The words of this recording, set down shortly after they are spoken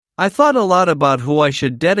I thought a lot about who I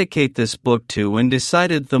should dedicate this book to and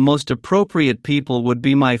decided the most appropriate people would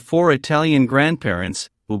be my 4 Italian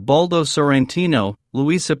grandparents, Ubaldo Sorrentino,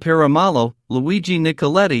 Luisa Piramalo, Luigi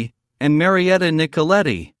Nicoletti, and Marietta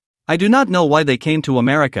Nicoletti. I do not know why they came to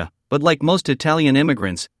America, but like most Italian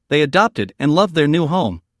immigrants, they adopted and loved their new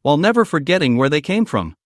home, while never forgetting where they came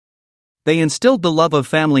from. They instilled the love of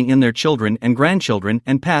family in their children and grandchildren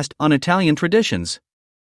and passed on Italian traditions.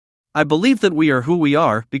 I believe that we are who we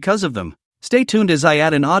are because of them. Stay tuned as I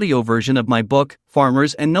add an audio version of my book,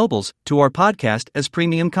 Farmers and Nobles, to our podcast as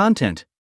premium content.